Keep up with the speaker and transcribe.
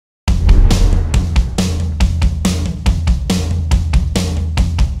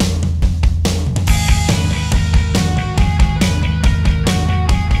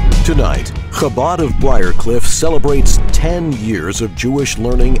Chabad of Briarcliff celebrates 10 years of Jewish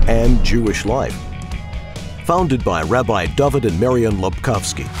learning and Jewish life. Founded by Rabbi David and Marian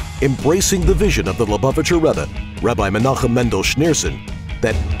Lobkovsky, embracing the vision of the Lubavitcher Rebbe, Rabbi Menachem Mendel Schneerson,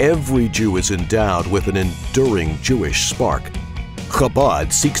 that every Jew is endowed with an enduring Jewish spark.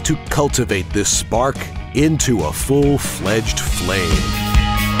 Chabad seeks to cultivate this spark into a full-fledged flame.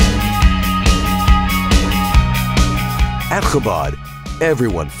 At Chabad,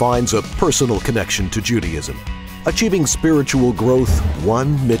 everyone finds a personal connection to Judaism, achieving spiritual growth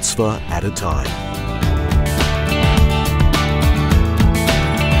one mitzvah at a time.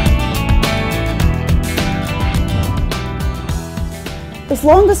 As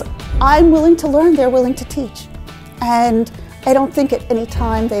long as I'm willing to learn, they're willing to teach. And I don't think at any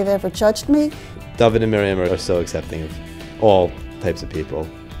time they've ever judged me. David and Miriam are so accepting of all types of people.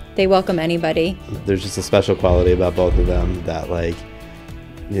 They welcome anybody. There's just a special quality about both of them that, like,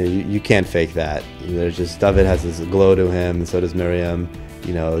 you can't fake that. There's just, David has this glow to him, and so does Miriam.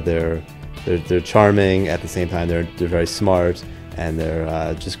 You know, they're charming at the same time. They're very smart, and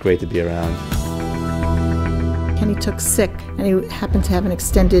they're just great to be around. Kenny took sick, and he happened to have an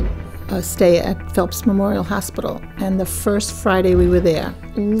extended stay at Phelps Memorial Hospital. And the first Friday we were there,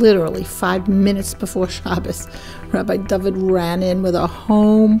 literally 5 minutes before Shabbos, Rabbi David ran in with a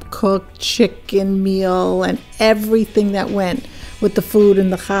home-cooked chicken meal and everything that went with the food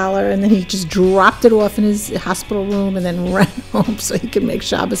and the challah, and then he just dropped it off in his hospital room and then ran home so he could make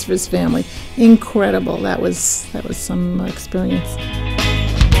Shabbos for his family. Incredible. That was some experience.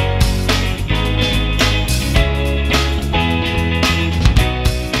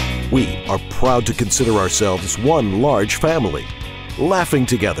 We are proud to consider ourselves one large family, laughing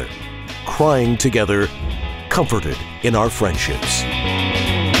together, crying together, comforted in our friendships.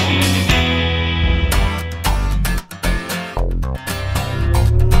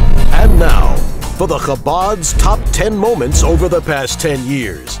 And now, for the Chabad's top 10 moments over the past 10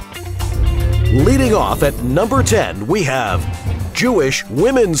 years. Leading off at number 10, we have Jewish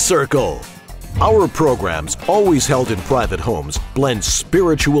Women's Circle. Our programs, always held in private homes, blend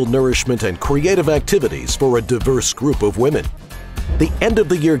spiritual nourishment and creative activities for a diverse group of women. The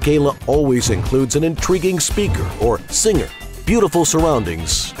end-of-the-year gala always includes an intriguing speaker or singer, beautiful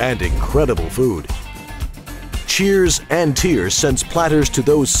surroundings, and incredible food. Cheers and Tears sends platters to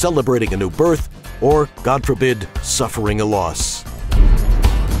those celebrating a new birth or, God forbid, suffering a loss.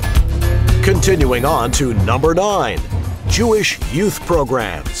 Continuing on to number 9, Jewish Youth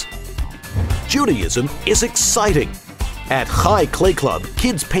Programs. Judaism is exciting. At Chai Clay Club,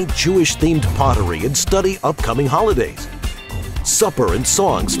 kids paint Jewish-themed pottery and study upcoming holidays. Supper and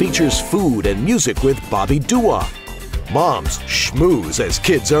Songs features food and music with Bobby Dua. Moms schmooze as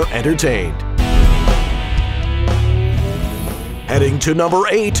kids are entertained. Heading to number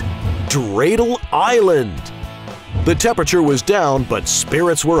 8, Dreidel Island. The temperature was down, but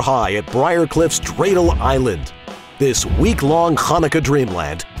spirits were high at Briarcliff's Dreidel Island. This week-long Hanukkah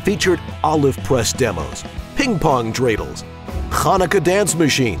dreamland featured olive press demos, ping-pong dreidels, Hanukkah dance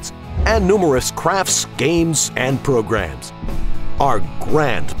machines, and numerous crafts, games, and programs. Our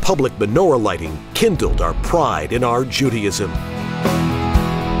grand public menorah lighting kindled our pride in our Judaism.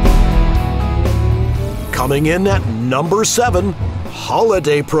 Coming in at number 7,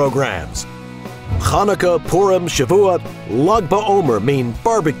 holiday programs. Hanukkah, Purim, Shavuot, Lag BaOmer mean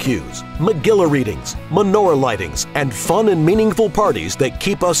barbecues, Megillah readings, menorah lightings, and fun and meaningful parties that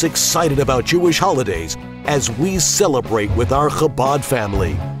keep us excited about Jewish holidays as we celebrate with our Chabad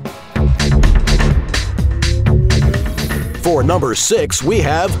family. For number 6, we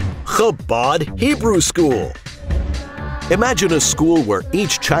have Chabad Hebrew School. Imagine a school where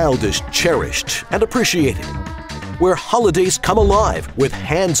each child is cherished and appreciated, where holidays come alive with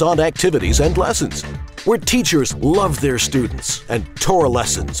hands-on activities and lessons, where teachers love their students and Torah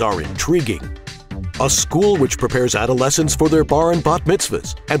lessons are intriguing. A school which prepares adolescents for their bar and bat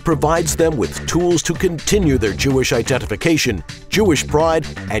mitzvahs and provides them with tools to continue their Jewish identification, Jewish pride,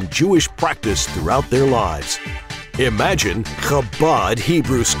 and Jewish practice throughout their lives. Imagine Chabad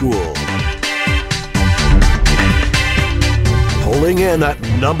Hebrew School. Pulling in at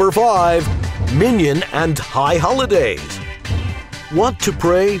number 5, Minyan and High Holidays. Want to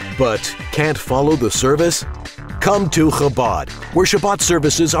pray but can't follow the service? Come to Chabad, where Shabbat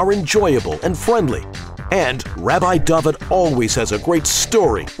services are enjoyable and friendly. And Rabbi David always has a great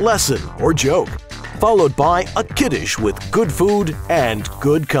story, lesson, or joke, followed by a kiddush with good food and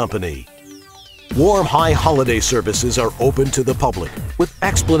good company. Warm High Holiday services are open to the public, with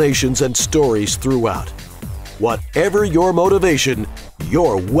explanations and stories throughout. Whatever your motivation,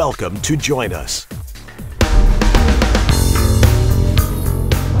 you're welcome to join us.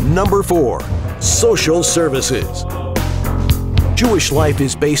 Number 4, social services. Jewish life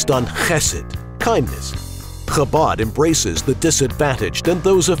is based on chesed, kindness. Chabad embraces the disadvantaged and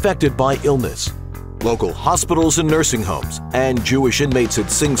those affected by illness. Local hospitals and nursing homes and Jewish inmates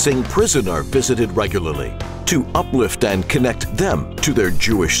at Sing Sing prison are visited regularly to uplift and connect them to their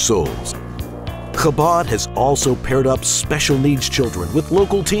Jewish souls. Chabad has also paired up special needs children with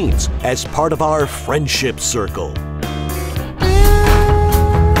local teens as part of our friendship circle.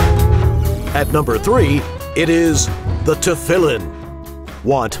 At number 3, it is the tefillin.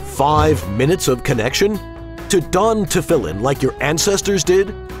 Want 5 minutes of connection? To don tefillin like your ancestors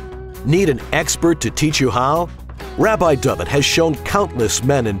did? Need an expert to teach you how? Rabbi Dovid has shown countless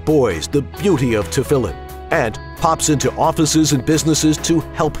men and boys the beauty of tefillin and pops into offices and businesses to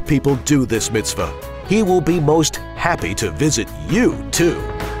help people do this mitzvah. He will be most happy to visit you too.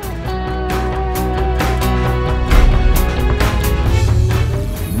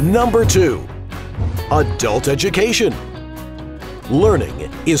 Number 2, adult education. Learning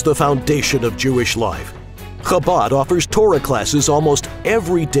is the foundation of Jewish life. Chabad offers Torah classes almost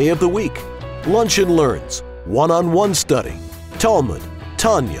every day of the week. Lunch and Learns, one-on-one study, Talmud,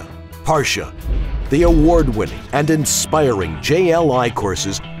 Tanya, Parsha. The award-winning and inspiring JLI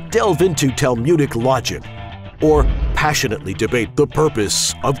courses delve into Talmudic logic or passionately debate the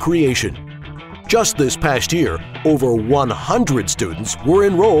purpose of creation. Just this past year, over 100 students were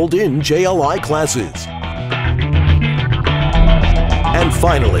enrolled in JLI classes. And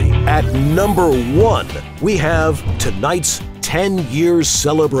finally, at number 1, we have tonight's 10 years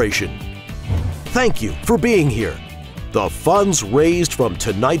celebration. Thank you for being here. The funds raised from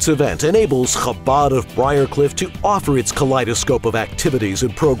tonight's event enables Chabad of Briarcliff to offer its kaleidoscope of activities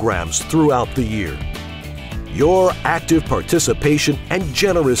and programs throughout the year. Your active participation and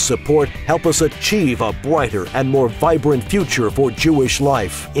generous support help us achieve a brighter and more vibrant future for Jewish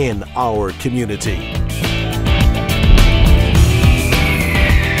life in our community.